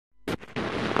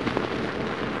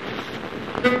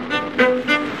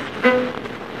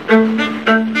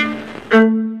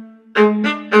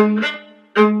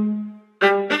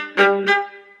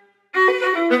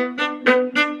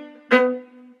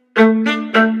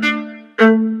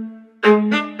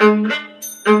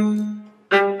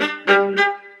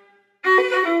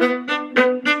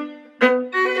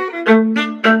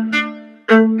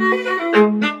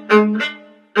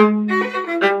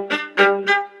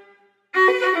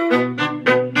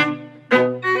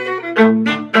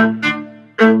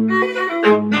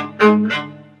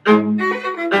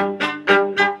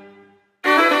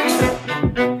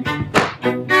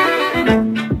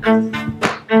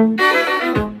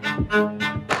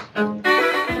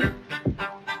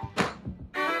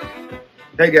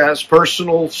Hey guys,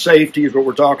 personal safety is what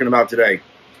we're talking about today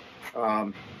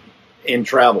in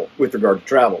travel, with regard to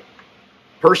travel.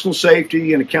 Personal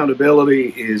safety and accountability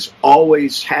is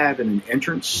always having an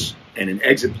entrance and an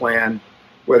exit plan,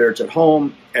 whether it's at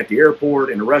home, at the airport,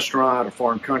 in a restaurant, a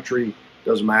foreign country,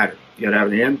 doesn't matter. You gotta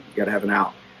have an in, you gotta have an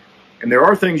out. And there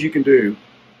are things you can do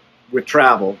with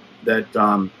travel that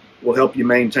will help you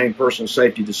maintain personal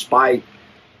safety despite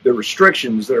the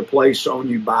restrictions that are placed on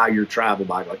you by your travel,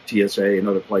 by like TSA and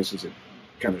other places that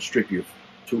kind of strip you of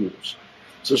tools.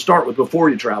 So start with before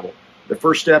you travel. The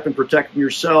first step in protecting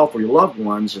yourself or your loved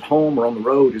ones at home or on the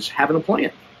road is having a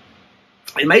plan.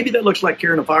 And maybe that looks like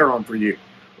carrying a firearm for you,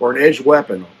 or an edged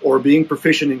weapon, or being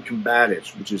proficient in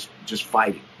combatives, which is just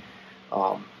fighting.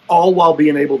 All while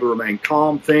being able to remain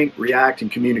calm, think, react,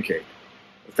 and communicate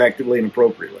effectively and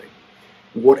appropriately.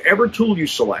 Whatever tool you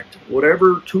select,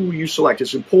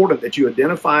 it's important that you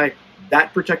identify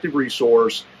that protective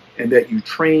resource and that you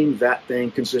train that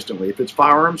thing consistently. If it's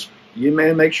firearms, you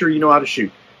may make sure you know how to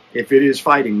shoot. If it is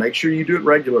fighting, make sure you do it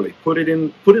regularly. Put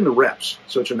in the reps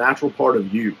so it's a natural part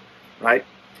of you, right?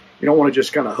 You don't want to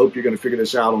just kind of hope you're going to figure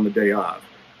this out on the day of.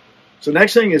 So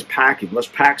next thing is packing. Let's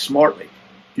pack smartly.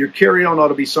 Your carry-on ought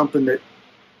to be something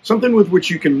with which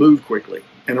you can move quickly.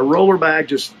 And a roller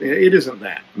bag it isn't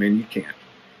that. I mean, you can't.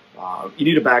 You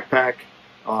need a backpack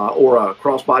or a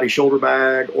crossbody shoulder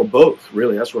bag, or both,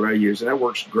 really. That's what I use, and that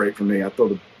works great for me. I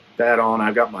throw that on.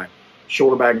 I've got my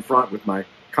shoulder bag in front with my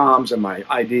comms and my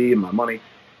ID and my money.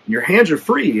 And your hands are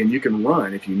free, and you can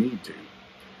run if you need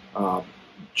to.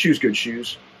 Choose good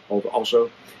shoes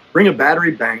also. Bring a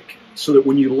battery bank so that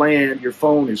when you land, your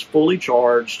phone is fully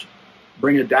charged.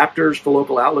 Bring adapters for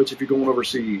local outlets if you're going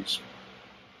overseas.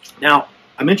 Now,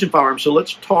 I mentioned firearms, so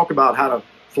let's talk about how to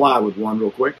fly with one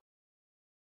real quick.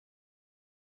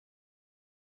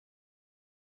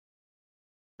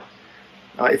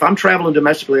 If I'm traveling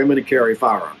domestically, I'm going to carry a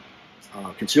firearm,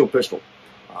 concealed pistol,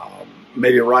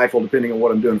 maybe a rifle, depending on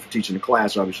what I'm doing for teaching a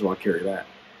class. Obviously, I'll carry that.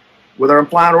 Whether I'm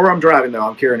flying or I'm driving, though,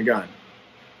 I'm carrying a gun.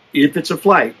 If it's a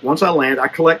flight, once I land, I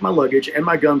collect my luggage and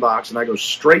my gun box, and I go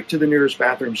straight to the nearest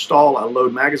bathroom stall. I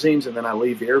load magazines, and then I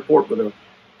leave the airport with a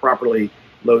properly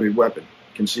loaded weapon,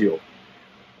 concealed.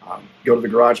 Go to the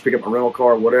garage, pick up my rental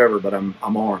car, whatever, but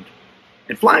I'm armed.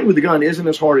 And flying with the gun isn't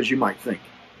as hard as you might think.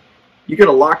 You get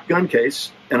a locked gun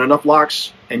case and enough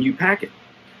locks, and you pack it,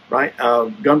 right?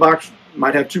 Gun box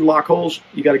might have 2 lock holes.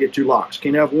 You got to get 2 locks.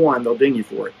 Can't have one; they'll ding you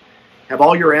for it. Have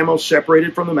all your ammo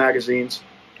separated from the magazines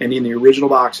and in the original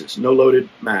boxes. No loaded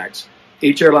mags.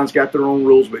 Each airline's got their own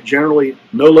rules, but generally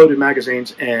no loaded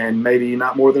magazines and maybe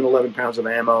not more than 11 pounds of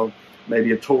ammo.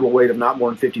 Maybe a total weight of not more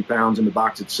than 50 pounds in the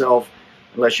box itself,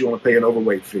 unless you want to pay an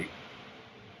overweight fee.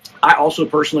 I also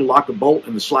personally lock the bolt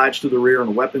and the slides to the rear and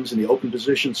the weapons in the open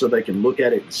position so they can look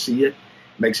at it and see it.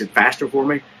 Makes it faster for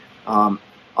me. I'll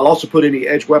also put any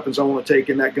edge weapons I want to take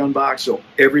in that gun box, so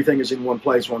everything is in one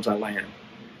place once I land.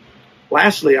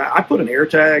 Lastly, I put an air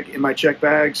tag in my check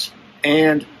bags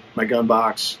and my gun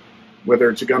box. Whether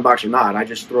it's a gun box or not, I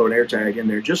just throw an air tag in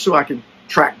there just so I can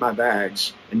track my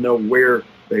bags and know where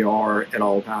they are at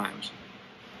all times.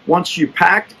 Once you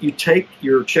packed, you take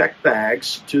your check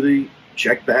bags to the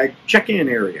check bag check-in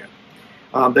area.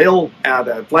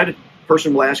 The flight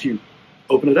person will ask you,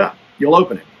 open it up. You'll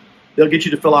open it. They'll get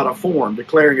you to fill out a form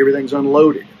declaring everything's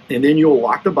unloaded. And then you'll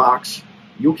lock the box.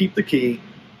 You'll keep the key.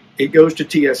 It goes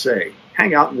to TSA.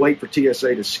 Hang out and wait for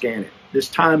TSA to scan it. This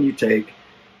time you take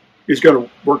is going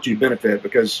to work to your benefit,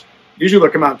 because usually they'll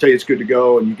come out and tell you it's good to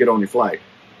go and you get on your flight.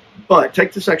 But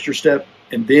take this extra step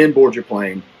and then board your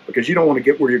plane, because you don't want to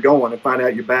get where you're going and find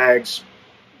out your bags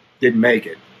didn't make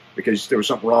it because there was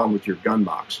something wrong with your gun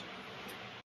box.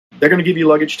 They're going to give you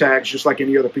luggage tags just like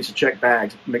any other piece of checked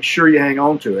bags. Make sure you hang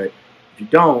on to it. If you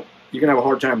don't, you're going to have a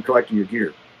hard time collecting your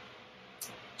gear.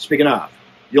 Speaking of,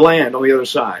 you land on the other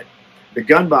side. The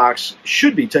gun box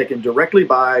should be taken directly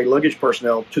by luggage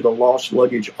personnel to the lost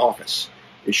luggage office.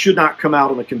 It should not come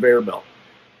out on the conveyor belt.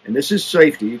 And this is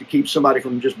safety to keep somebody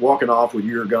from just walking off with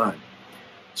your gun.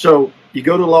 So you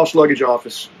go to the lost luggage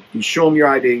office, you show them your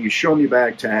ID, you show them your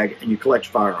bag tag, and you collect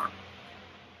your firearm.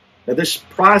 Now this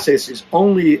process is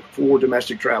only for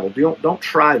domestic travel. Don't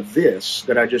try this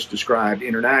that I just described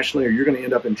internationally, or you're going to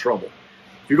end up in trouble.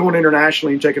 If you're going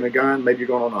internationally and taking a gun, maybe you're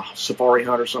going on a safari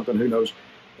hunt or something, who knows.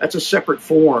 That's a separate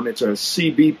form. It's a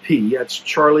CBP. That's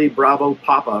Charlie Bravo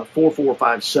Papa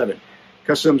 4457.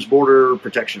 Customs Border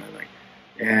Protection, I think.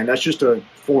 And that's just a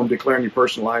form declaring your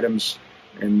personal items,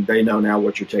 and they know now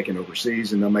what you're taking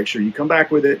overseas, and they'll make sure you come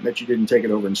back with it and that you didn't take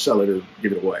it over and sell it or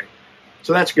give it away.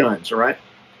 So that's guns, all right?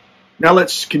 Now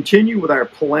let's continue with our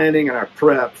planning and our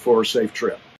prep for a safe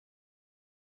trip.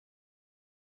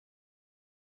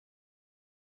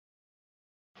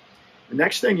 The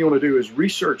next thing you want to do is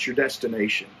research your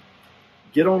destination.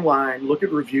 Get online, look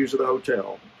at reviews of the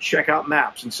hotel, check out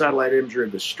maps and satellite imagery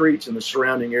of the streets and the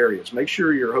surrounding areas. Make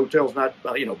sure your hotel's not,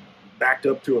 backed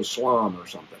up to a slum or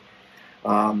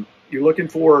something. You're looking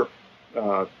for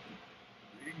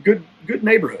good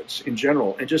neighborhoods in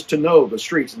general, and just to know the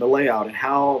streets and the layout and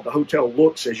how the hotel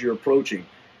looks as you're approaching.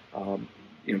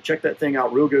 Check that thing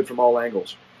out real good from all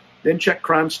angles. Then check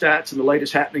crime stats and the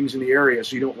latest happenings in the area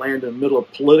so you don't land in the middle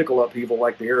of political upheaval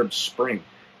like the Arab Spring.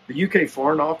 The UK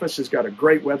Foreign Office has got a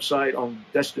great website on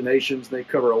destinations. They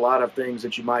cover a lot of things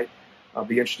that you might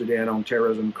be interested in on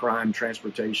terrorism, crime,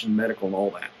 transportation, medical, and all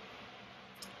that.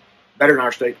 Better than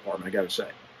our State Department, I got to say.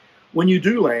 When you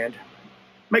do land,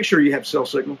 make sure you have cell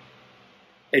signal.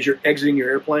 As you're exiting your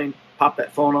airplane, pop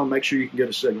that phone on, make sure you can get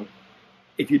a signal.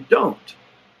 If you don't,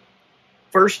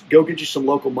 first go get you some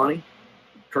local money,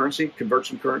 currency, convert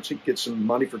some currency, get some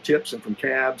money for tips and from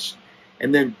cabs,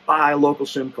 and then buy a local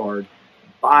SIM card,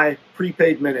 buy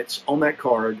prepaid minutes on that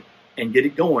card, and get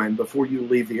it going before you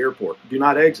leave the airport. Do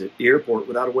not exit the airport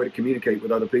without a way to communicate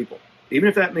with other people. Even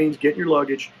if that means getting your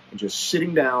luggage and just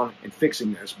sitting down and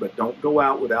fixing this, but don't go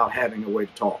out without having a way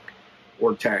to talk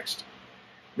or text.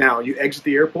 Now, you exit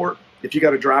the airport. If you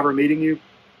got a driver meeting you,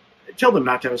 tell them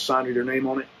not to have a sign with your name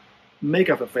on it. Make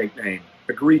up a fake name.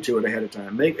 Agree to it ahead of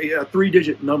time. Make a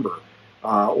 3-digit number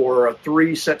or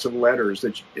 3 sets of letters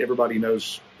that everybody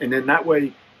knows. And then that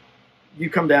way you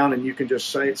come down and you can just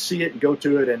say it, see it, and go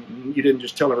to it, and you didn't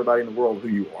just tell everybody in the world who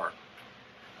you are.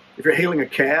 If you're hailing a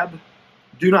cab,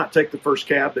 do not take the first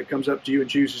cab that comes up to you and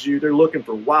chooses you. They're looking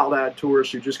for wild-eyed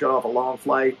tourists who just got off a long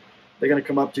flight. They're going to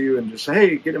come up to you and just say,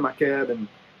 hey, get in my cab. And,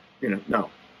 no.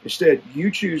 Instead,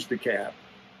 you choose the cab.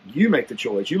 You make the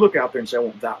choice. You look out there and say, I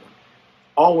want that one.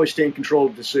 Always stay in control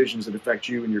of decisions that affect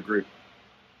you and your group.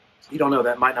 You don't know,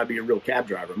 that might not be a real cab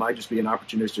driver. It might just be an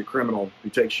opportunistic criminal who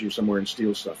takes you somewhere and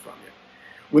steals stuff from you.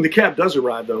 When the cab does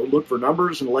arrive, though, look for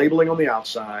numbers and labeling on the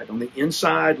outside. On the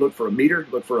inside, look for a meter,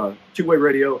 look for a 2-way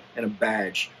radio, and a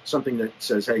badge, something that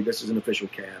says, hey, this is an official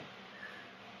cab.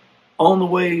 On the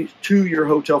way to your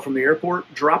hotel from the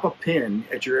airport, drop a pin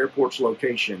at your airport's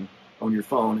location on your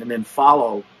phone, and then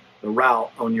follow the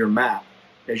route on your map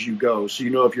as you go, so you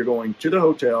know if you're going to the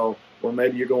hotel or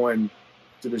maybe you're going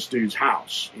to this dude's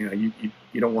house. You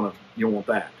don't want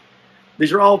that.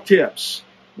 These are all tips,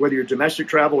 whether you're domestic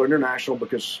travel or international,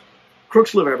 because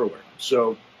crooks live everywhere.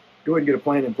 So go ahead and get a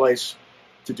plan in place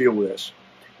to deal with this.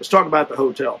 Let's talk about the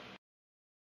hotel.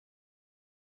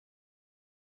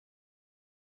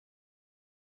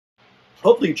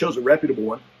 Hopefully you chose a reputable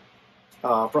one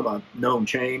from a known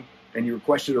chain, and you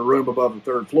requested a room above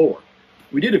the 3rd floor.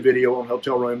 We did a video on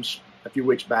hotel rooms a few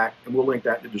weeks back, and we'll link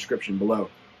that in the description below.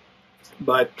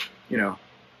 But,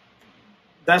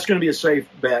 that's going to be a safe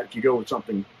bet if you go with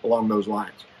something along those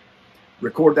lines.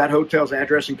 Record that hotel's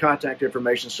address and contact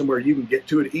information somewhere you can get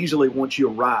to it easily once you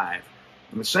arrive.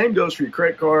 And the same goes for your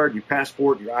credit card, your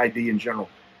passport, your ID in general.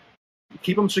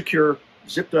 Keep them secure,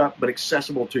 zipped up, but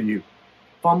accessible to you.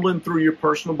 Fumbling through your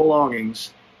personal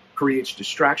belongings creates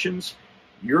distractions.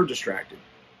 You're distracted.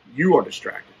 You are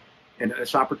distracted. And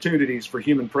it's opportunities for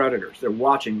human predators. They're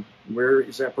watching, where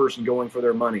is that person going for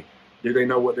their money? Do they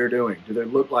know what they're doing? Do they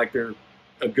look like they're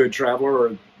a good traveler,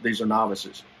 or these are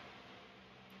novices?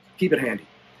 Keep it handy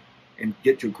and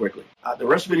get to it quickly. The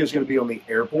rest of the video is going to be on the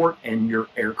airport and your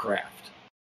aircraft.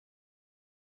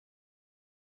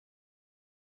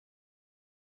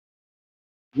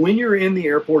 When you're in the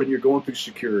airport and you're going through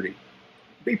security,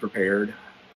 be prepared.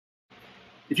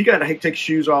 If you got to take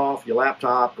shoes off, your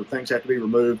laptop, or things have to be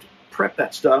removed, prep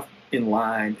that stuff in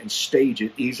line and stage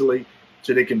it easily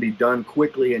so that it can be done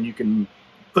quickly and you can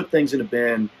put things in a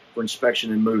bin for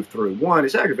inspection and move through. 1,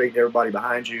 it's aggravating everybody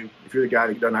behind you if you're the guy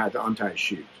that doesn't know how to untie his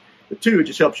shoes. But 2, it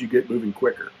just helps you get moving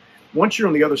quicker. Once you're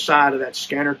on the other side of that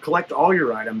scanner, collect all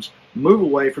your items, move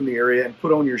away from the area, and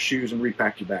put on your shoes and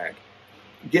repack your bag.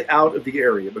 get out of the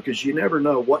area, because you never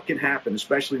know what can happen,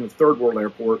 especially in a third world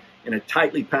airport in a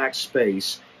tightly packed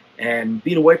space. And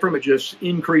being away from it just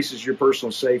increases your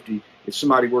personal safety if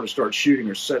somebody were to start shooting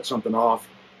or set something off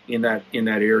in that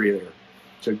area there.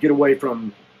 So get away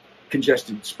from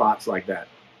congested spots like that.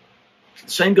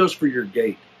 The same goes for your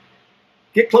gate.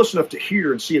 Get close enough to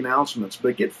hear and see announcements,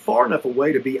 but get far enough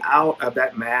away to be out of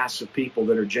that mass of people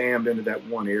that are jammed into that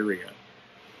one area.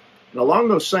 And along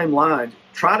those same lines,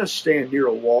 try to stand near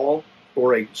a wall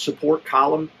or a support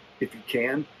column if you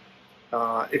can.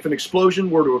 If an explosion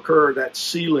were to occur, that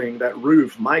ceiling, that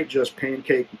roof might just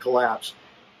pancake and collapse,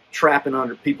 trapping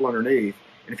people underneath.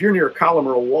 And if you're near a column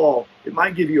or a wall, it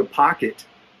might give you a pocket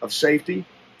of safety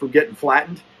from getting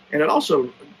flattened. And it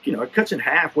also, it cuts in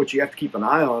half what you have to keep an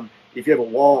eye on if you have a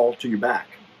wall to your back.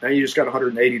 Now you just got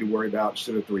 180 to worry about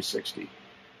instead of 360.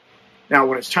 Now,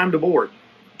 when it's time to board,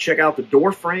 check out the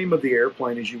door frame of the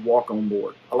airplane as you walk on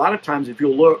board. A lot of times, if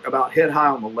you'll look about head high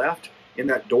on the left in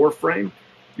that door frame,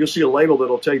 you'll see a label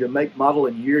that'll tell you the make, model,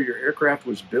 and year your aircraft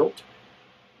was built.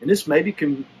 And this maybe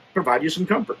can provide you some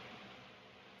comfort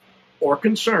or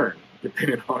concern,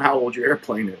 depending on how old your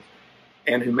airplane is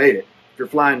and who made it. If you're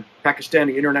flying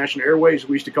Pakistani International Airways,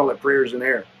 we used to call it prayers in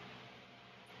air.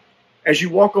 As you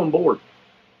walk on board,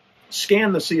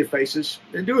 scan the sea of faces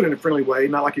and do it in a friendly way,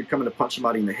 not like you're coming to punch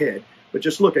somebody in the head, but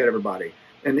just look at everybody.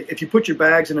 And if you put your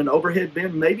bags in an overhead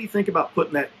bin, maybe think about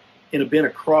putting that in a bin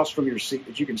across from your seat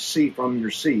that you can see from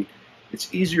your seat.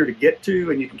 It's easier to get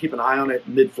to, and you can keep an eye on it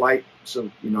mid-flight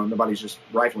so nobody's just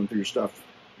rifling through your stuff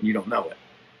and you don't know it.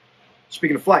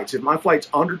 Speaking of flights, if my flight's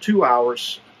under 2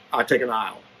 hours, I take an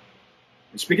aisle.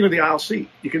 And speaking of the aisle seat,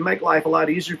 you can make life a lot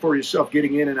easier for yourself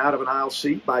getting in and out of an aisle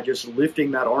seat by just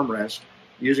lifting that armrest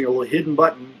using a little hidden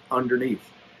button underneath.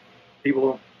 People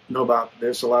don't know about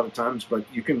this a lot of times, but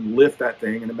you can lift that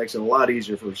thing and it makes it a lot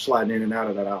easier for sliding in and out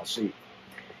of that aisle seat.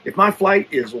 If my flight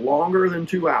is longer than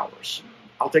 2 hours,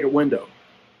 I'll take a window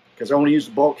because I want to use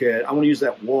the bulkhead. I want to use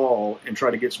that wall and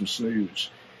try to get some snooze.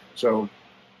 So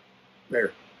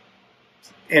there.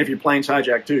 And if your plane's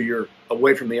hijacked too, you're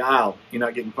away from the aisle. You're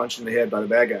not getting punched in the head by the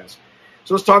bad guys.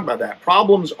 So let's talk about that.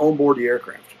 Problems on board the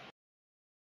aircraft.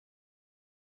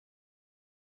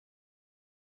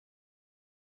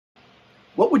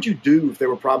 What would you do if there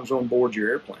were problems on board your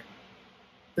airplane?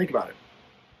 Think about it.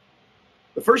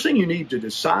 The first thing you need to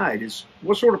decide is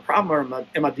what sort of problem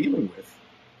am I dealing with?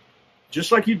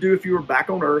 Just like you do if you were back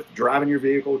on Earth, driving your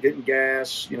vehicle, getting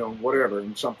gas, whatever,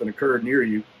 and something occurred near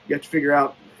you, you have to figure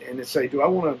out and say, do I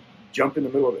want to jump in the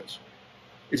middle of this?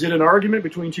 Is it an argument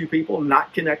between two people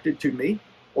not connected to me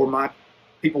or my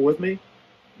people with me?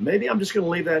 Maybe I'm just going to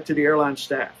leave that to the airline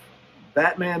staff.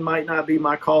 Batman might not be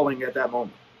my calling at that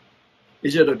moment.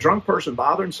 Is it a drunk person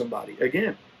bothering somebody?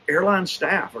 Again, airline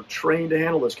staff are trained to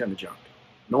handle this kind of junk.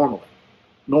 Normal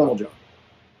junk.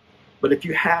 But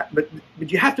you have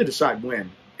to decide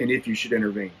when and if you should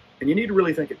intervene, and you need to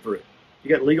really think it through. You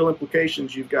got legal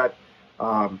implications. You've got,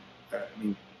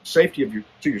 safety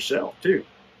to yourself too.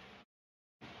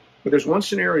 But there's one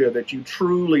scenario that you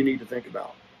truly need to think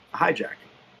about: a hijacking.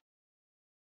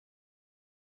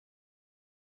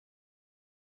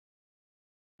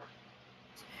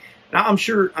 Now, I'm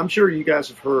sure you guys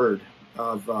have heard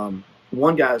of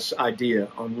one guy's idea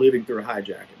on living through a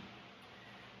hijacking.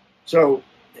 So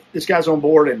this guy's on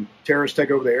board, and terrorists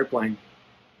take over the airplane.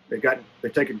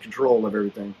 They've taken control of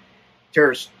everything.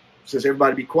 Terrorist says,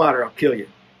 "Everybody be quiet, or I'll kill you."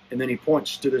 And then he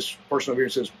points to this person over here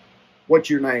and says, "What's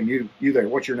your name? You there?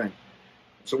 What's your name?"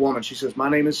 It's a woman. She says, "My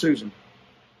name is Susan."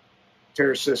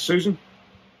 Terrorist says, "Susan,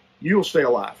 you'll stay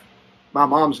alive. My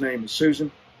mom's name is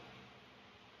Susan,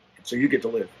 so you get to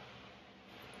live."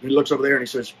 And he looks over there and he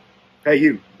says, "Hey,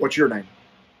 you, what's your name?"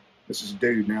 This is a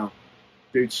dude now.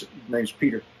 Dude's name's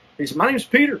Peter. He said, "My name's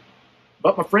Peter,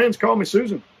 but my friends call me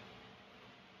Susan."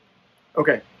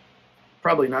 Okay,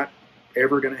 probably not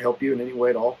ever going to help you in any way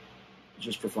at all,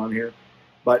 just for fun here.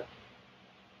 But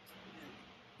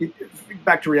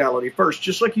back to reality. First,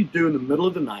 just like you do in the middle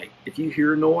of the night, if you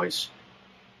hear a noise,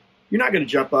 you're not going to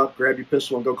jump up, grab your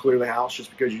pistol, and go clear the house just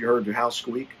because you heard the house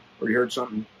squeak or you heard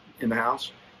something in the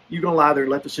house. You're going to lie there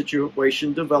and let the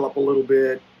situation develop a little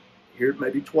bit, hear it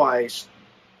maybe twice,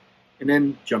 and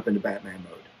then jump into Batman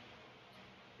mode.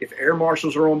 If air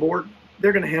marshals are on board,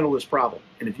 they're going to handle this problem.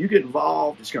 And if you get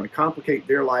involved, it's going to complicate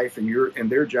their life and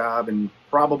their job and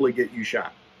probably get you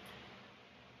shot.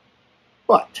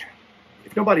 But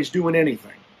if nobody's doing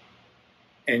anything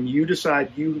and you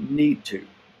decide you need to,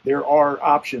 there are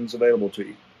options available to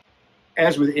you.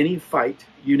 As with any fight,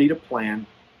 you need a plan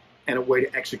and a way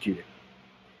to execute it.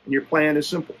 And your plan is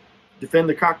simple. Defend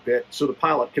the cockpit so the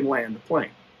pilot can land the plane.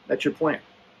 That's your plan.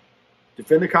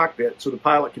 defend the cockpit so the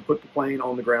pilot can put the plane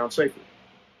on the ground safely.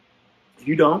 If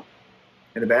you don't,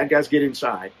 and the bad guys get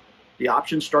inside, the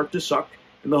options start to suck,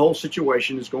 and the whole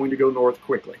situation is going to go north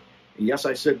quickly. And yes,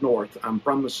 I said north. I'm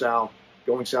from the south.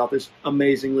 Going south is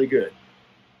amazingly good.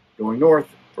 Going north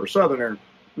for a southerner,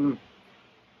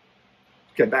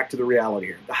 Okay, back to the reality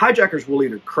here. The hijackers will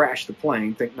either crash the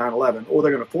plane, think 9/11, or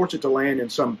they're going to force it to land in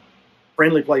some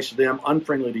friendly place to them,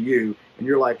 unfriendly to you, and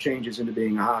your life changes into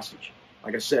being a hostage.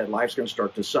 Like I said, life's going to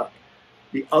start to suck.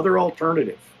 The other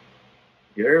alternative,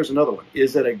 there's another one,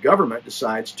 is that a government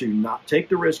decides to not take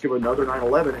the risk of another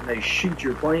 9/11 and they shoot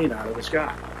your plane out of the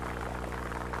sky.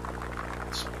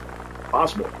 It's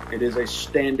possible. It is a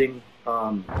standing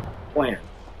plan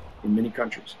in many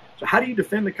countries. So how do you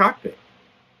defend the cockpit?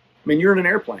 I mean, you're in an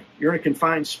airplane. You're in a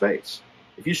confined space.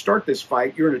 If you start this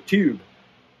fight, you're in a tube,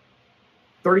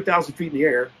 30,000 feet in the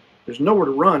air. There's nowhere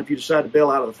to run if you decide to bail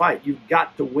out of the fight. You've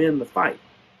got to win the fight.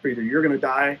 Either you're going to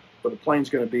die or the plane's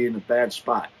going to be in a bad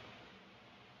spot.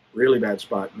 Really bad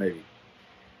spot, maybe.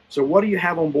 So what do you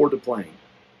have on board the plane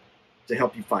to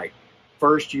help you fight?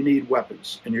 First, you need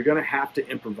weapons, and you're going to have to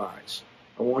improvise.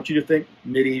 I want you to think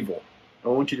medieval. I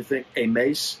want you to think a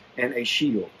mace and a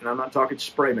shield. And I'm not talking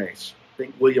spray mace.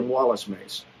 Think William Wallace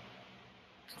mace.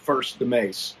 First, the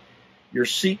mace. Your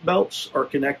seat belts are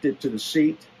connected to the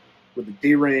seat with a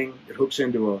D-ring that hooks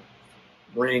into a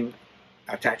ring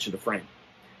attached to the frame.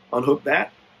 Unhook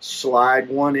that, slide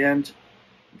one end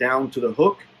down to the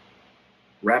hook,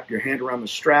 wrap your hand around the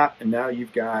strap, and now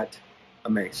you've got a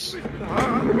mace.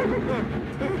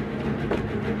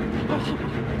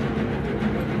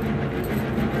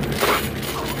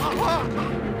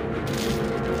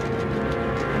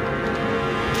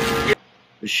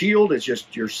 The shield is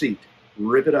just your seat.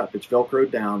 Rip it up. It's Velcroed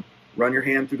down. Run your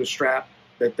hand through the strap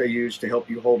that they use to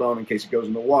help you hold on in case it goes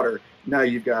in the water. Now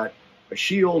you've got a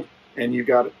shield and you've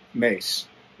got a mace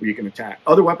where you can attack.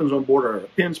 Other weapons on board are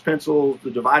pins, pencils,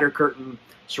 the divider curtain,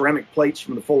 ceramic plates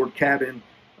from the forward cabin,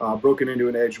 broken into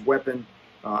an edged weapon,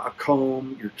 a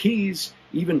comb, your keys,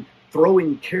 even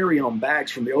throwing carry-on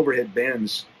bags from the overhead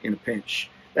bins in a pinch.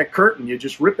 That curtain, you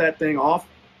just rip that thing off,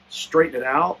 straighten it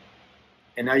out,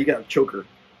 and now you got a choker,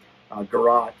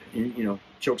 garrote,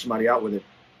 choke somebody out with it.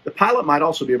 The pilot might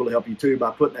also be able to help you too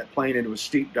by putting that plane into a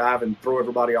steep dive and throw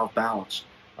everybody off balance.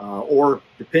 Or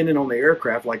depending on the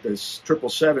aircraft, like this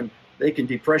 777, they can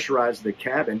depressurize the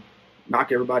cabin,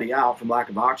 knock everybody out from lack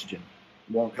of oxygen.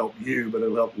 It won't help you, but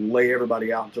it'll help lay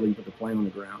everybody out until you put the plane on the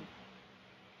ground.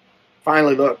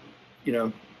 Finally, look,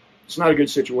 it's not a good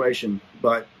situation,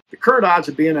 but the current odds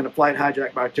of being in a flight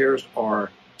hijacked by terrorists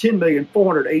are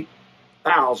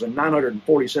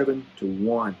 10,408,947 to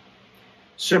 1.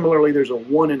 Similarly, there's a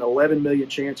 1 in 11 million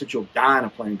chance that you'll die in a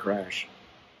plane crash.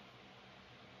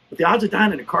 But the odds of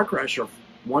dying in a car crash are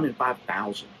 1 in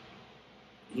 5,000.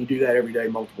 You do that every day,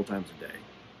 multiple times a day.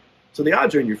 So the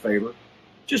odds are in your favor.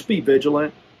 Just be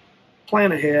vigilant,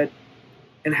 plan ahead,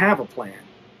 and have a plan.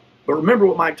 But remember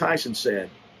what Mike Tyson said.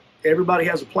 Everybody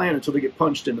has a plan until they get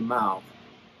punched in the mouth.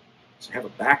 So have a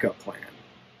backup plan.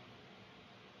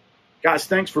 Guys,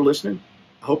 thanks for listening.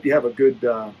 I hope you have a good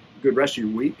rest of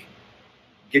your week.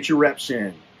 Get your reps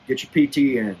in. Get your PT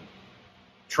in.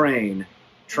 Train,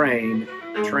 train,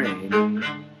 train.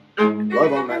 And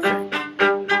love on that thing.